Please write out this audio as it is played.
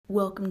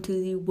Welcome to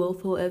the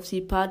Woeful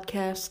FC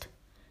podcast.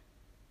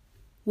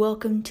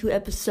 Welcome to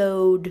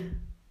episode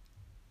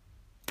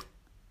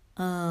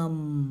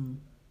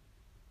 15?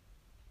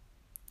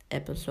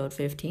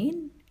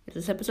 Is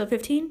this episode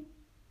 15?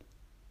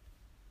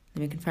 Let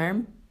me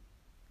confirm.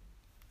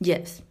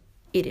 Yes,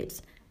 it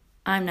is.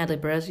 I'm Natalie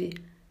Baresi,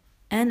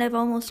 and I've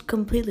almost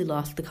completely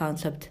lost the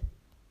concept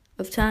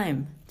of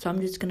time. So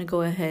I'm just going to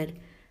go ahead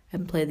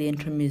and play the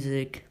intro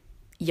music.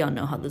 Y'all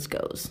know how this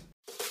goes.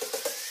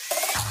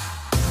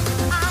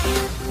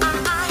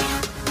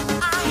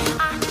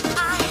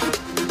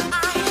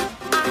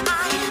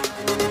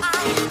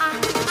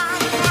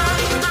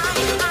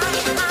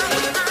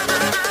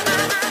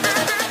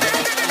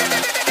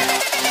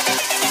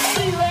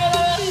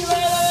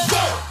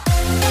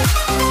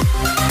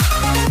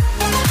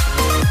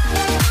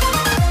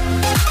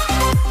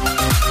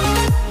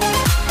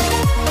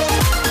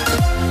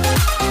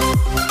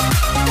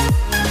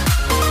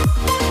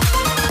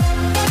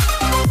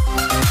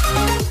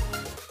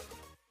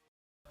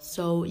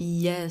 So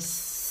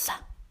yes,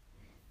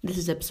 this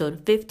is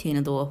episode 15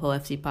 of the Woeful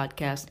FC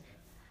podcast,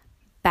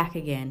 back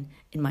again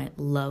in my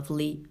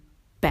lovely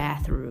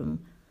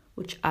bathroom,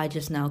 which I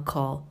just now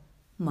call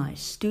my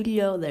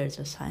studio. There's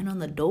a sign on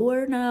the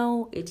door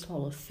now. It's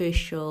all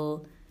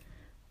official.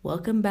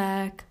 Welcome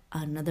back.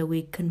 Another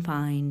week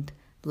confined.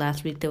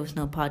 Last week there was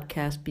no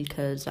podcast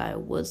because I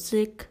was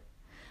sick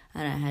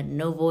and I had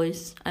no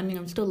voice. I mean,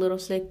 I'm still a little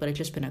sick, but it's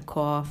just been a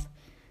cough.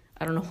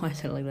 I don't know why I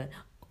said it like that.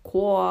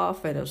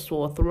 Cough and a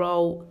sore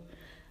throat,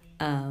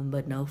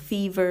 but no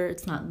fever.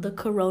 It's not the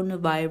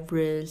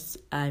coronavirus.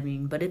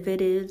 But if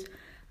it is,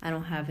 I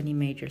don't have any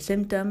major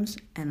symptoms,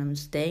 and I'm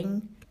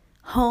staying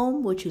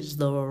home, which is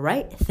the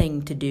right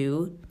thing to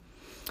do,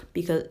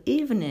 because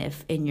even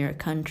if in your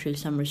country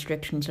some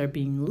restrictions are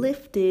being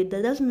lifted,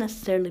 that doesn't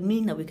necessarily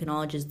mean that we can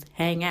all just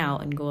hang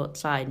out and go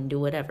outside and do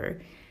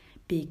whatever,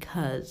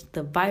 because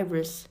the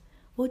virus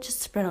will just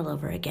spread all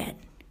over again.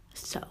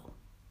 So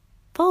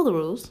follow the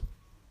rules.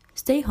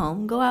 Stay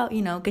home, go out,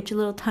 get your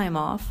little time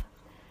off,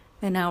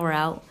 an hour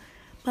out.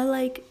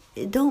 But,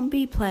 don't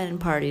be planning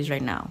parties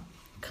right now.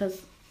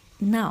 Because,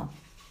 no.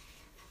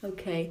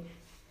 Okay,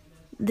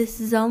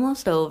 this is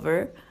almost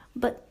over.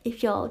 But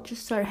if y'all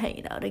just start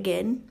hanging out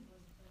again,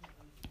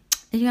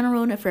 you're going to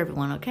ruin it for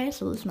everyone, okay?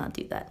 So let's not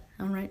do that,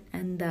 all right?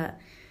 And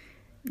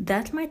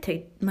that's my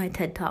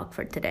TED Talk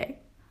for today.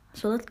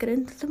 So let's get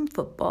into some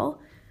football,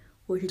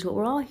 which is what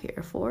we're all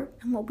here for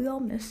and what we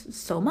all miss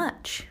so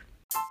much.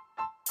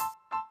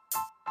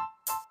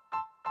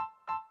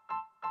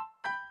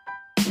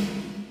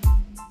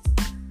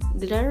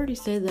 Did I already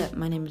say that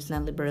my name is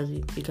Natalie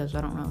Baresi? Because I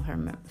don't know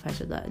if I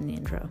said that in the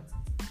intro.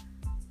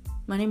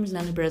 My name is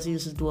Natalie Baresi.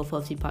 This is the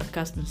Woeful FC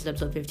podcast. This is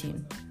episode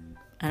 15.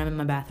 And I'm in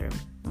my bathroom.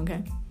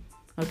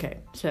 Okay,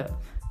 so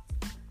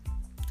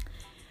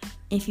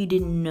if you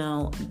didn't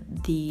know,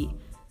 the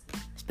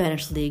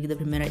Spanish League, the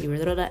Primera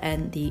Iberdrola,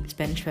 and the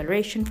Spanish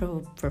Federation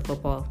for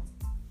football,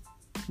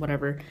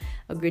 whatever,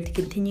 agreed to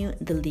continue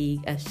the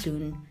league as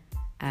soon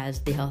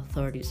as the health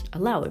authorities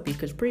allow it,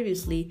 because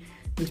previously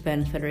the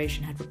Spanish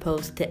Federation had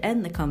proposed to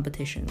end the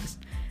competitions,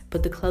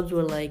 but the clubs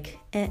were like,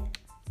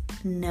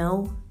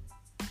 no,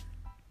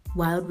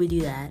 why would we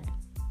do that?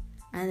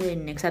 And they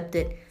didn't accept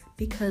it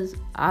because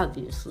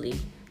obviously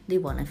they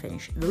want to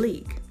finish the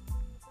league.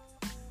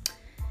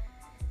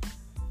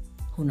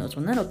 Who knows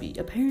when that'll be?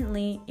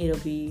 Apparently it'll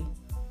be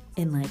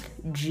in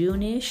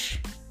June-ish.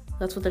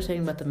 That's what they're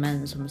saying about the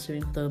men's. I'm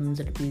assuming for the women's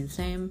it'll be the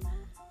same,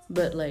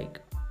 but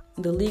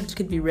the leagues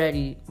could be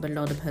ready, but it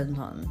all depends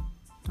on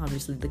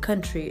obviously the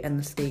country and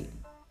the state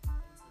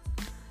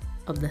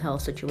of the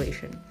health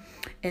situation.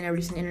 In a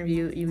recent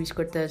interview, Luis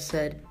Cortez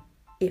said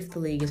if the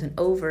league isn't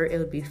over, it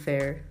would be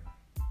fair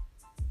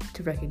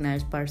to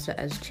recognize Barca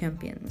as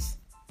champions.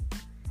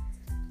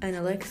 And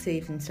Alexei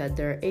even said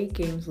there are 8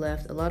 games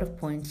left, a lot of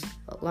points,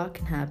 a lot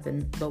can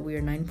happen, but we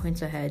are 9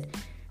 points ahead,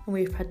 and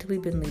we've practically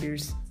been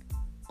leaders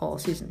all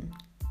season.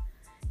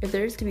 If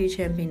there is to be a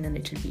champion, then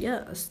it should be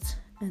us.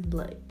 And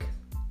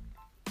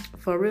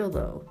for real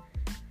though,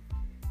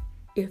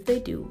 if they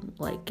do,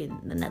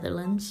 in the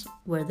Netherlands,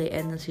 where they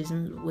end the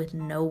season with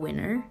no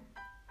winner,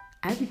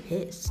 I'd be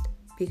pissed.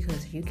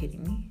 Because, are you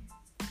kidding me?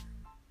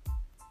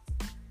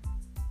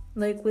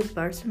 With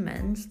Barca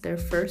men's, they're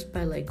first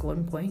by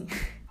 1 point.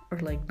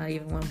 Or not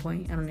even 1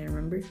 point, I don't even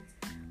remember.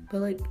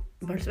 But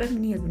Barca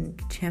Femení have been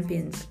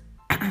champions.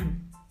 They've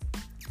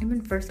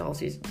been first all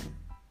season.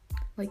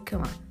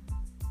 Come on.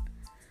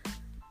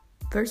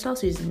 First all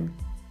season,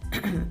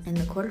 in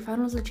the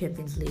quarterfinals of the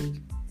Champions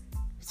League,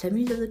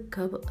 semis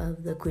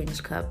of the Queen's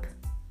Cup.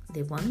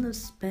 They won the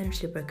Spanish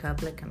Super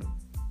Cup.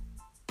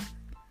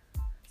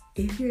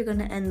 If you're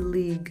gonna end the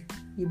league,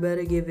 you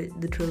better give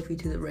the trophy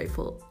to the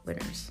rightful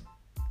winners.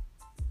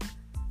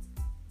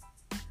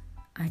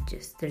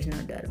 There's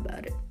no doubt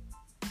about it.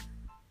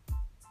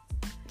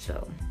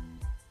 So,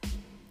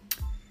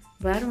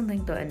 but I don't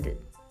think they'll end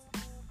it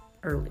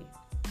early,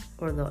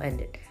 or they'll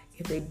end it.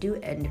 If they do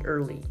end it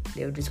early,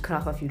 they would just cut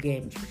off a few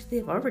games, which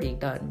they've already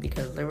done,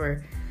 because there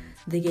were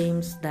the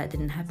games that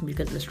didn't happen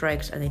because of the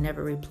strikes, and they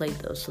never replayed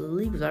those, so the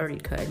league was already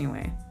cut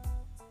anyway.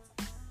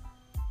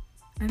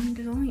 I mean,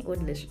 there's only,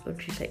 what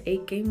did you say,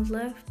 8 games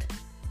left?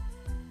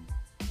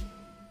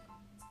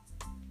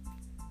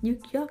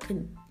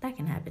 That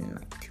can happen in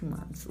like 2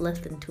 months, less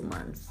than 2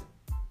 months.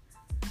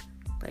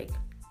 Like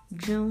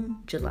June,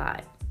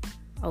 July,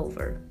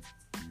 over,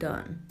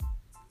 done.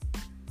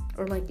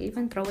 Or like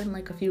even throw in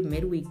like a few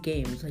midweek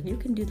games. Like you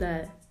can do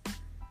that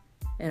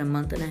in a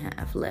month and a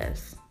half,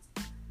 less.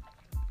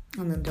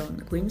 And then during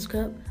the Queen's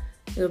Cup,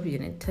 it'll be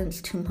an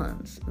intense 2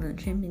 months. And then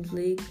Champions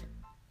League,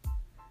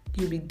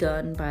 you'll be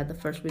done by the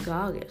first week of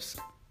August.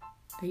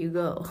 There you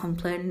go. I'm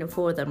planning it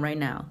for them right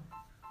now.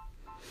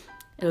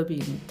 It'll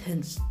be an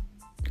intense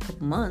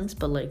couple months,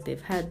 but like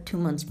they've had 2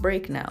 months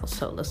break now,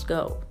 so let's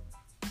go.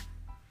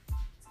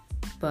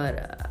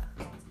 But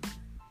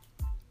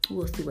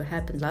we'll see what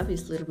happens.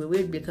 Obviously, it'll be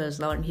weird because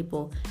a lot of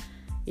people,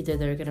 either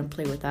they're gonna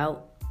play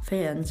without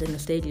fans in the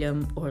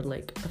stadium or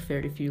like a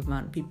fairly few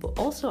amount of people.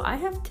 Also, I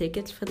have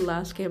tickets for the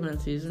last game of the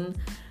season,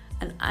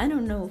 and I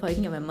don't know if I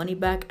can get my money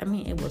back. I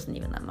mean, it wasn't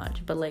even that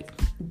much, but like,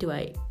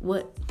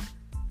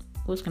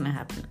 what's gonna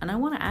happen? And I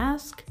want to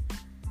ask,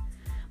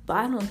 but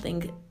I don't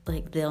think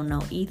like they'll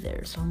know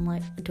either. So I'm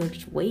like, do I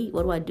just wait?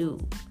 What do I do?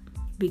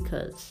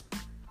 Because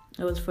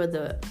it was for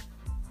the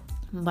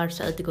Barca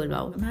Atletico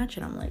Bilbao match,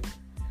 and I'm like,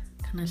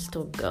 can I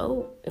still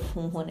go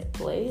when it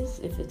plays?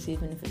 If it's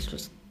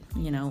just,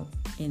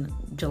 in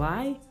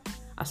July,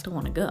 I still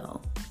want to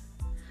go.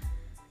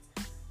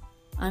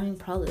 I mean,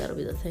 probably that'll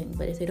be the thing.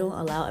 But if they don't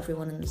allow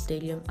everyone in the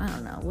stadium, I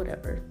don't know,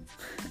 whatever.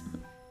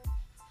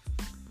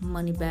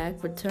 Money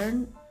back,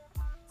 return.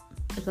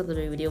 It's not the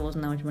big deal. It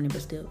wasn't that much money,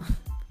 but still.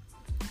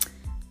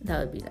 That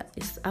would be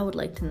nice. I would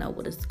like to know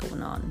what is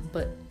going on.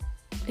 But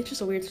it's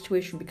just a weird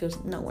situation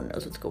because no one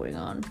knows what's going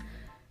on.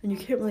 And you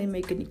can't really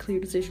make any clear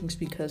decisions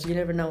because you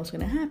never know what's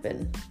going to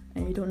happen.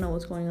 And you don't know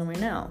what's going on right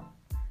now.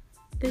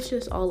 It's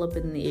just all up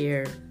in the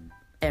air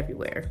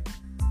everywhere.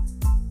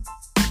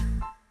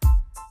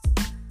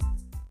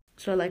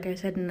 So like I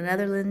said, in the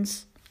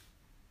Netherlands,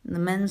 the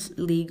men's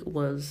league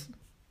has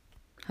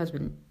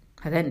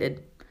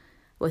ended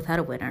without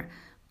a winner.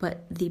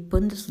 But the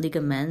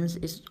Bundesliga men's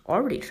is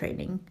already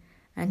training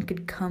and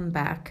could come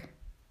back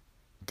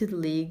to the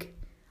league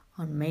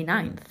on May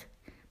 9th.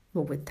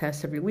 But with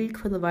tests every week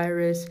for the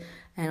virus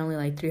and only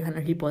like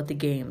 300 people at the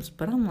games.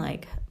 But I'm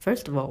like,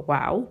 first of all,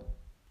 wow.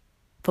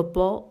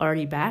 Football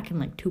already back in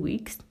like 2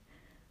 weeks.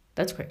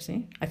 That's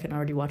crazy. I can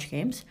already watch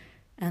games.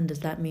 And does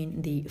that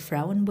mean the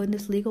Frauen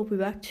Bundesliga will be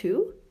back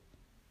too?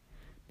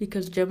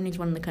 Because Germany's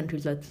one of the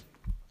countries that's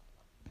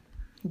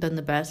done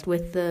the best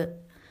with the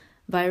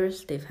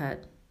virus. They've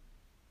had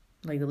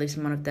like the least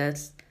amount of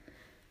deaths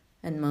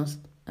and not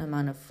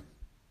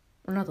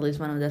the least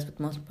amount of deaths,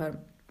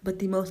 but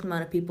the most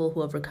amount of people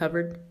who have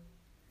recovered.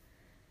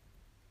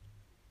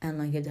 And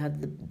like it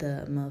had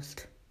the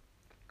most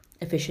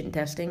efficient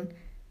testing.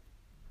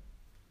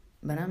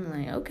 But I'm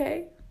like,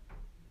 okay,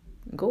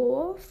 go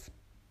off.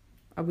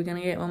 Are we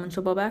gonna get women's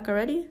football back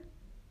already?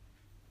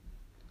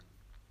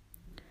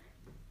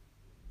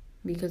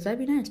 Because that'd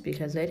be nice,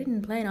 because they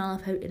didn't play in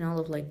all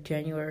of like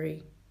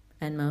January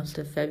and most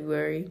of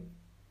February.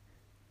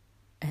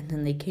 And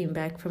then they came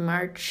back for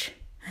March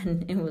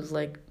and it was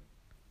like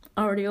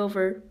already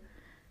over.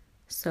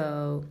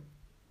 So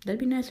that'd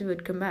be nice if it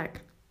would come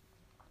back.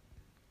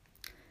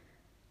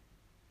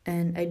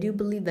 And I do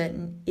believe that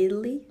in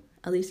Italy,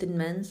 at least in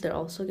men's, they're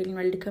also getting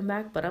ready to come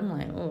back. But I'm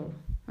like,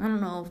 I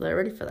don't know if they're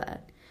ready for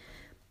that.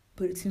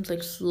 But it seems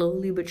like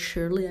slowly but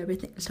surely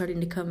everything's starting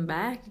to come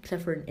back,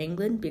 except for in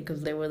England,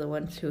 because they were the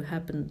ones who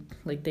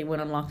they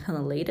went on lockdown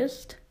the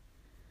latest.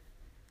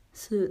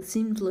 So it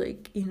seems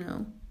like,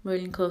 we're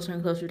getting closer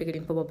and closer to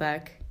getting football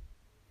back.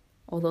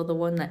 Although the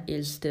one that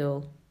is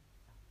still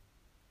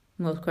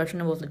most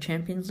questionable is the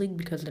Champions League,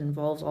 because it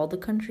involves all the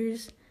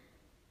countries.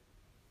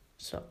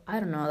 So I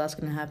don't know how that's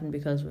going to happen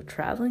because with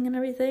traveling and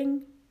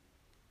everything,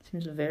 it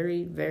seems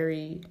very,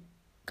 very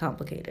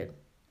complicated.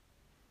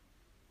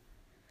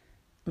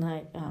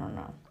 Like, I don't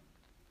know.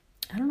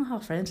 I don't know how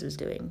France is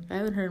doing. I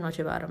haven't heard much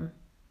about them.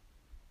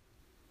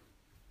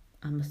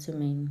 I'm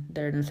assuming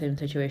they're in the same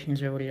situation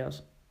as everybody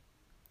else.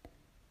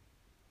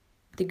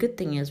 The good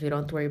thing is we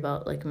don't have to worry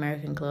about, like,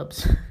 American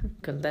clubs.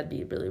 Because that'd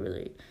be really,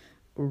 really,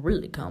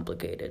 really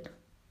complicated.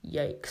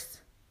 Yikes.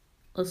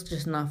 Let's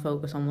just not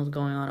focus on what's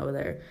going on over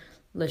there.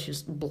 Let's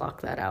just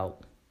block that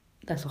out.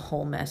 That's a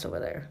whole mess over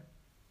there.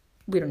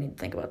 We don't need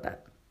to think about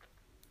that.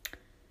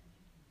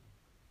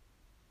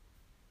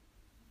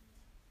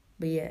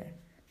 But yeah.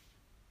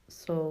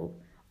 So,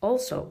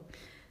 also,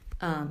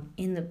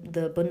 in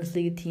the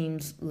Bundesliga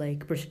teams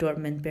like Borussia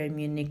Dortmund, Bayern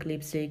Munich,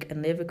 Leipzig,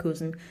 and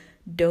Leverkusen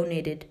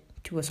donated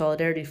to a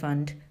solidarity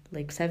fund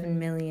like 7.5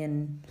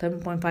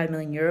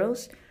 million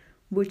euros,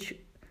 which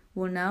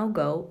will now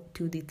go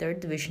to the third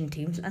division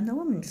teams and the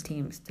women's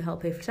teams to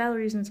help pay for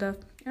salaries and stuff.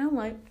 And I'm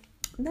like,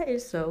 that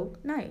is so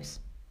nice.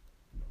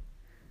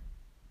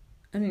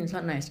 I mean, it's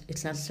not nice.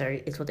 It's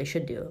necessary. It's what they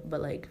should do.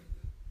 But, like,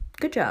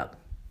 good job.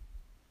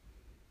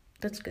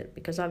 That's good,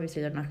 because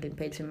obviously they're not getting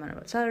paid the same amount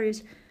of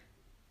salaries.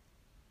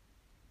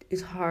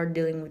 It's hard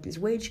dealing with these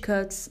wage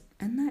cuts,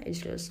 and that is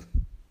just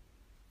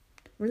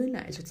really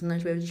nice. It's a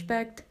nice way of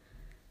respect.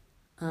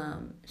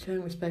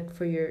 Showing respect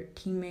for your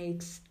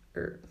teammates,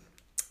 or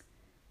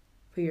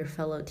for your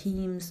fellow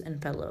teams and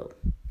fellow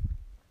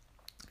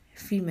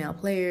female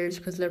players,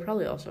 because they're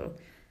probably also,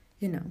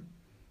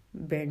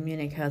 Bayern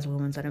Munich has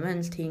women's and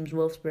men's teams,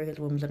 Wolfsburg has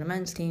women's and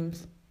men's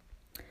teams.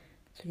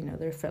 So,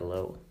 they're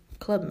fellow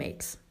club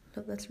mates.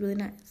 So that's really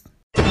nice.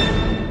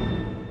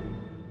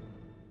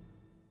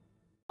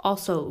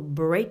 Also,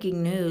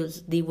 breaking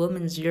news, the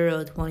Women's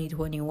Euro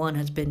 2021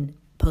 has been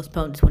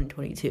postponed to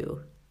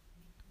 2022.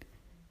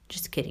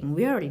 Just kidding.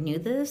 We already knew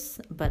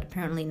this, but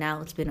apparently now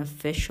it's been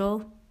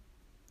official.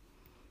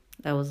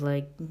 I was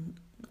like,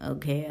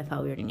 okay, I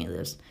thought we already knew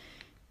this.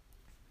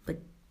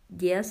 But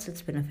yes,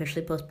 it's been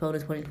officially postponed to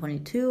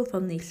 2022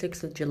 from the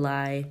 6th of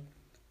July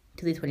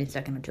to the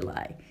 22nd of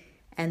July.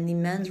 And the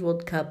Men's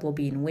World Cup will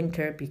be in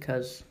winter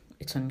because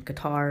it's in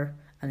Qatar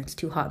and it's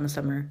too hot in the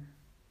summer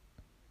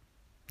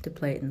to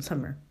play it in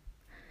summer.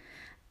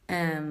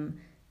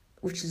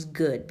 Which is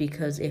good,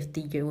 because if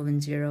the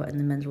Women's Euro and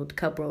the Men's World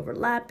Cup were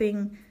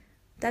overlapping,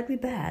 that'd be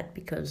bad,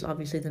 because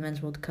obviously the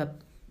Men's World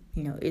Cup,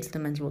 it's the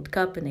Men's World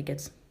Cup and it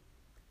gets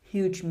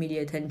huge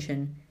media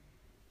attention,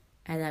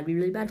 and that'd be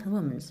really bad for the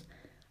women's.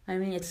 I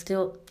mean, it's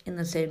still in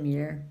the same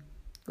year,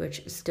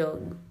 which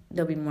still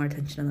there'll be more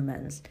attention on the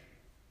men's,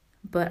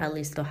 but at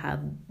least the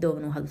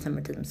women will have the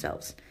summer to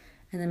themselves.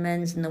 And the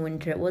men's in the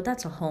winter, well,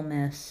 that's a whole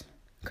mess,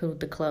 because with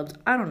the clubs,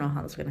 I don't know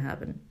how that's gonna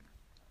happen.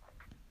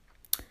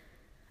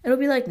 It'll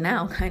be like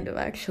now, kind of,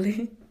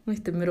 actually,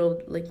 like the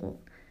middle,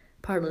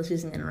 part of the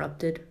season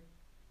interrupted.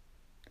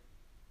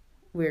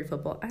 Weird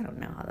football. I don't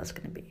know how that's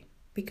gonna be,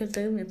 because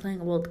they're gonna be playing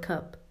a World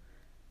Cup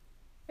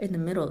in the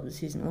middle of the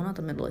season. Well, not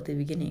the middle, like the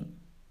beginning.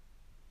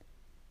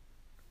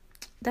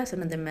 That's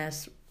another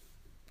mess.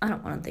 I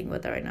don't want to think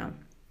about that right now.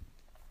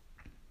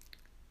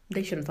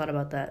 They should have thought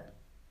about that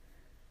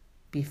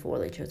before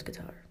they chose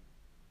Qatar.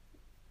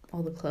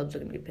 All the clubs are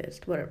going to be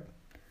pissed. Whatever.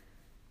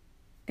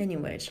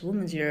 Anyways,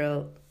 Women's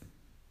Euro.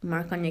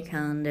 Mark on your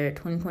calendar,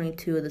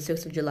 2022, the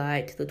 6th of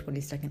July to the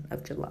 22nd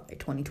of July,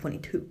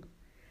 2022.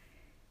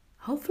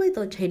 Hopefully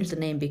they'll change the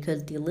name,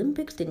 because the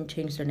Olympics didn't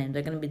change their name.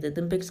 They're going to be the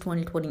Olympics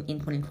 2020 in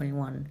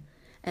 2021.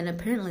 And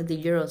apparently the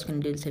Euro is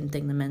going to do the same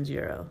thing, the Men's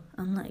Euro.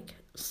 I'm like,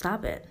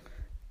 stop it.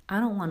 I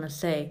don't want to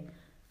say,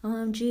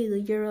 OMG,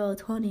 the Euro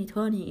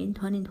 2020 in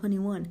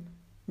 2021.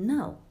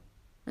 No.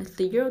 It's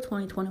the Euro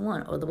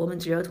 2021 or the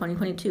Women's Euro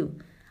 2022.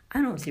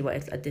 I don't see why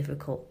it's that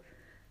difficult.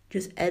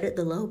 Just edit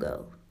the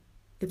logo.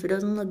 If it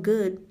doesn't look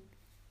good,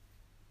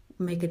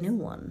 make a new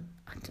one.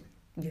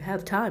 You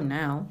have time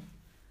now.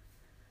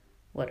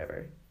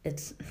 Whatever.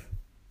 It's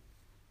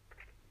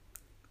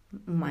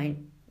my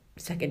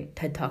second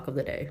TED Talk of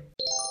the day.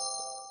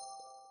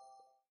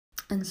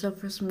 And so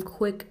for some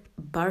quick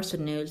Barca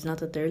news, not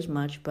that there's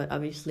much, but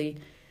obviously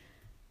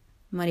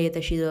Maria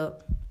Teixeira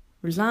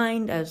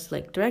resigned as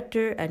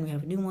director, and we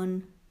have a new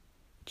one,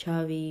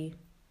 Xavi.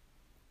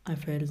 I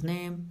forget his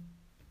name.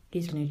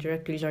 He's the new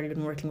director. He's already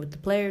been working with the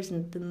players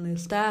and the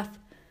staff.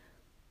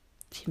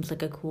 Seems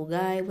like a cool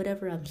guy,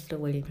 whatever. I'm still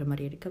waiting for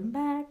Maria to come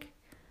back,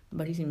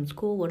 but he seems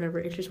cool, whatever.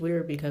 It's just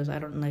weird, because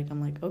I'm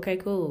like, okay,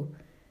 cool.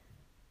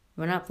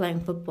 We're not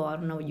playing football. I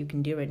don't know what you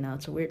can do right now.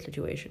 It's a weird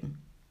situation.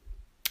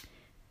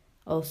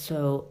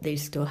 Also, they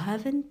still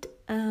haven't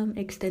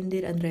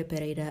extended Andre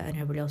Pereira and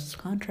everybody else's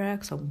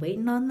contracts, so I'm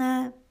waiting on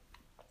that.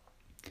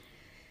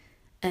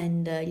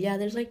 And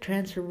there's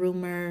transfer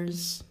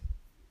rumors.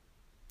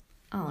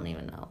 I don't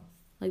even know.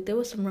 There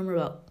was some rumor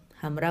about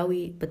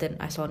Hamraoui, but then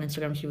I saw on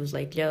Instagram she was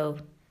like, yo,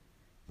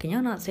 can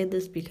y'all not say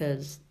this,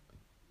 because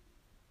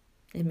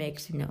it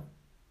makes,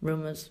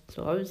 rumors.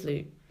 So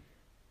obviously,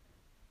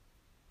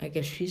 I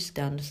guess she's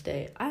down to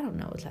stay. I don't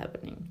know what's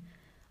happening.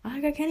 I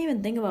can't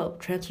even think about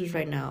transfers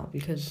right now,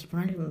 because we're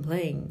not even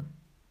playing.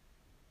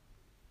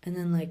 And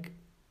then,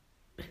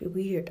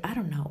 weird. I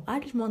don't know. I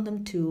just want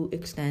them to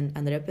extend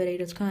Andre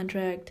Pereira's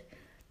contract.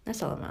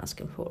 That's all I'm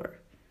asking for.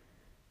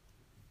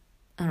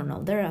 I don't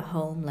know. They're at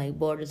home,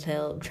 bored as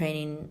hell,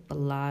 training a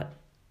lot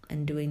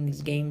and doing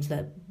these games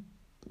that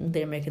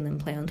they're making them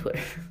play on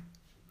Twitter,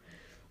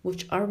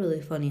 which are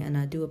really funny, and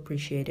I do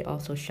appreciate it.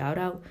 Also, shout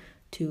out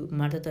to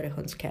Marta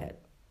Torrejon's cat.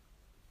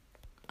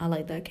 I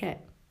like that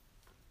cat.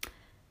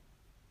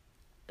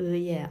 But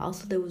yeah,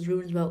 also there was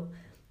rumors about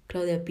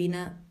Claudia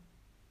Pina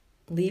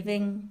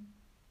leaving.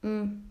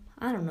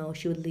 I don't know if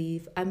she would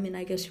leave. I mean,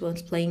 I guess she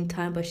wants playing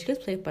time, but she does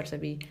play for Barça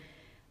B.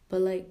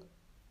 But,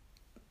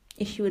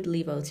 if she would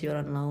leave, I would see her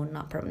on loan,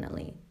 not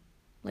permanently.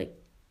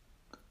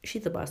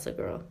 She's a Barca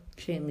girl.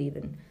 She ain't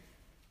leaving.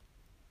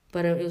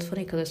 But it was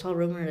funny, because I saw a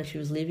rumor that she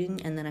was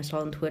leaving, and then I saw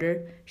on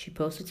Twitter, she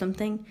posted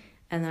something,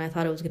 and then I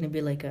thought it was going to be,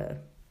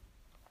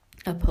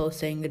 a post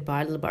saying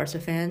goodbye to the Barca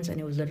fans, and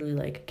it was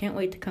literally, can't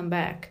wait to come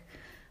back.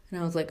 And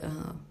I was like,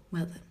 oh,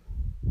 well then.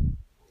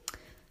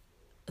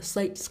 A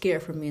slight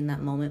scare for me in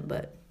that moment,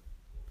 but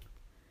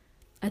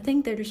I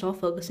think they're just all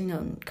focusing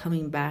on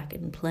coming back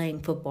and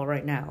playing football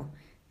right now,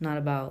 not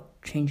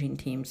about changing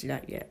teams,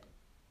 not yet.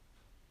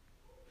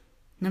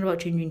 Not about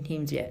changing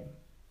teams yet.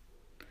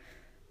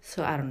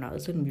 So I don't know.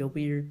 It's going to be a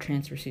weird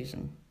transfer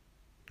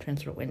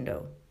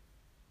window.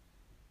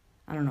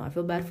 I don't know. I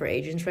feel bad for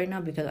agents right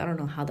now because I don't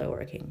know how they're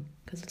working.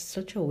 Because it's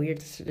such a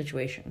weird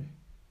situation.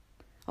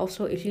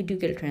 Also, if you do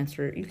get a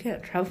transfer, you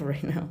can't travel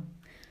right now.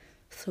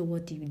 So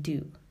what do you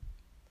do?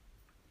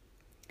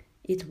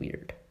 It's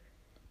weird.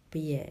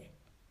 But yeah.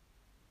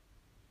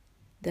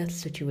 That's the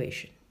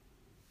situation.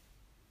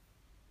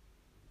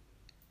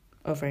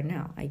 Of right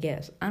now, I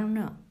guess. I don't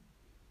know.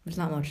 There's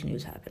not much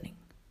news happening.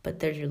 But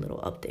there's your little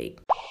update.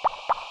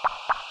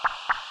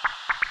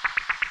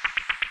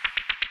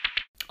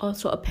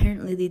 Also,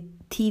 apparently the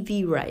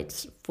TV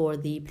rights for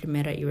the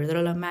Primera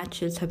Iberdrola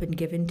matches have been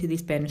given to the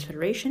Spanish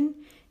Federation,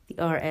 the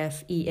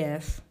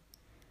RFEF,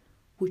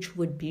 which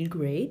would be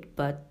great,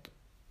 but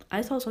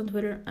I saw this on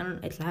Twitter.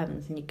 I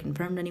haven't seen it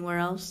confirmed anywhere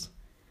else.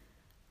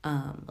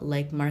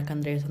 Like Marc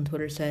Andres on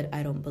Twitter said,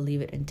 I don't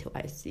believe it until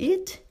I see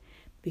it,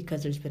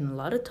 because there's been a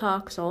lot of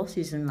talks all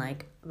season,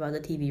 like, about the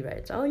TV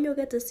rights. Oh, you'll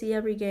get to see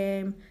every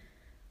game.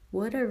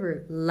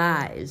 Whatever.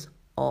 Lies.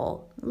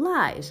 All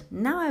lies.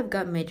 Now I've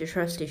got major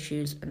trust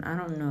issues, and I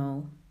don't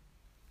know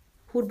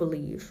who'd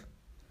believe.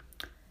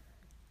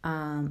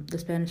 The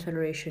Spanish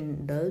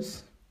Federation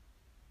does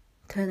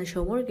tend to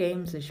show more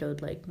games. They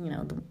showed, like,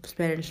 the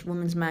Spanish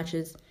women's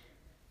matches,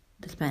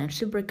 the Spanish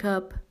Super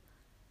Cup,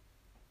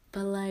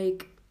 but,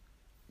 like,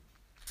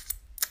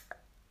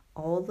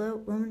 all the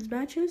women's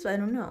matches, I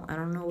don't know. I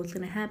don't know what's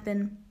gonna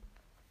happen.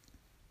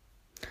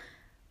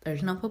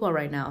 There's no football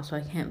right now, so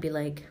I can't be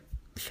like,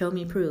 show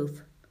me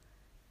proof.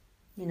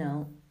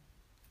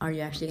 Are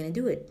you actually going to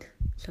do it?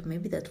 So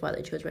maybe that's why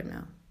they chose right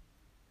now.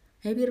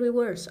 Maybe it'll be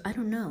worse. I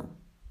don't know.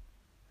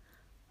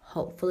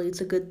 Hopefully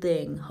it's a good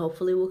thing.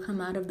 Hopefully we'll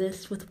come out of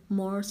this with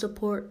more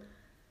support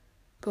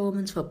for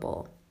women's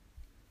football.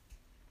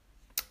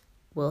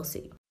 We'll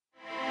see.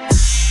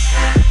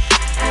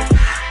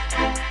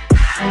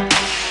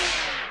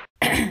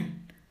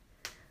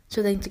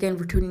 So thanks again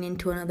for tuning in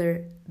to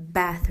another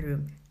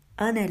bathroom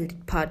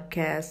unedited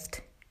podcast.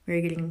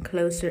 We're getting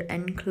closer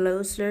and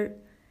closer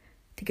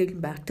to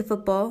getting back to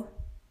football.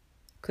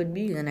 Could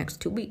be in the next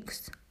 2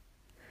 weeks.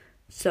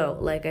 So,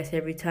 like I say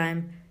every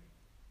time,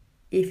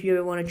 if you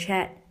ever want to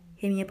chat,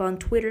 hit me up on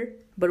Twitter.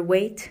 But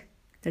wait,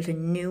 there's a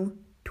new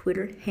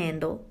Twitter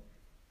handle.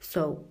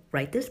 So,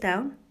 write this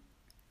down.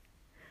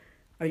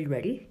 Are you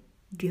ready?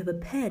 Do you have a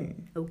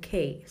pen?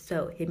 Okay,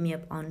 so hit me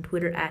up on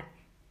Twitter at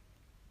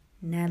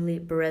Natalie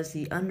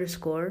Barresi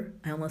 _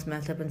 I almost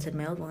messed up and said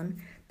my old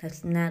one.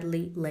 That's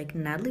Natalie, like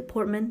Natalie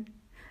Portman,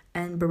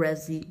 and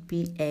Barresi,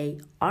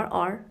 BARRESI,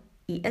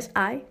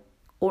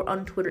 or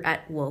on Twitter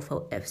at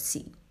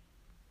WOFOFC.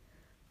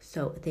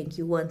 So thank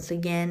you once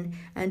again,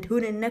 and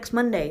tune in next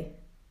Monday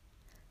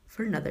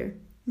for another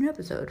new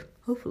episode,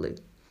 hopefully.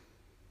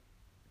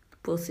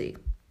 We'll see.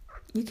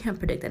 You can't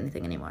predict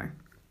anything anymore.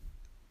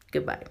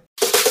 Goodbye.